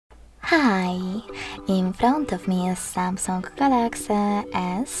Hi! In front of me is Samsung Galaxy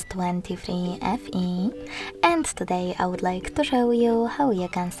S23 FE, and today I would like to show you how you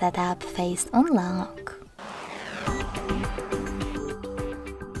can set up Face Unlock.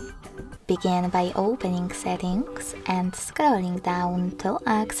 Begin by opening Settings and scrolling down to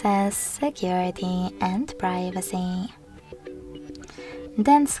access Security and Privacy.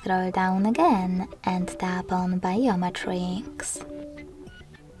 Then scroll down again and tap on Biometrics.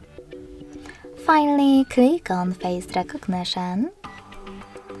 Finally, click on Face Recognition.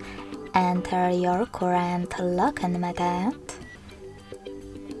 Enter your current login method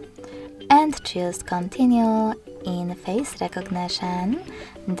and choose Continue in Face Recognition.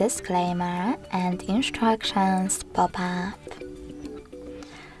 Disclaimer and instructions pop up.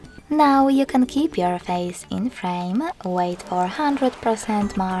 Now you can keep your face in frame, wait for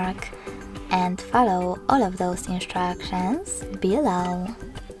 100% mark, and follow all of those instructions below.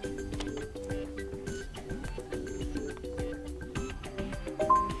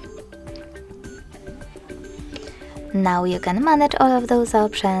 Now you can manage all of those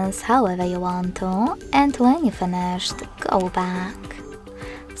options however you want to, and when you finished, go back.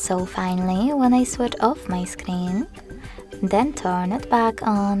 So finally, when I switch off my screen, then turn it back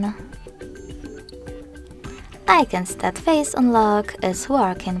on, I can see that Face Unlock is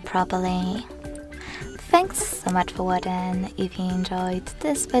working properly. Thanks so much for watching. If you enjoyed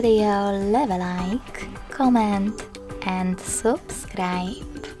this video, leave a like, comment and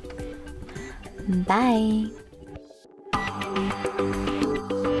subscribe. Bye!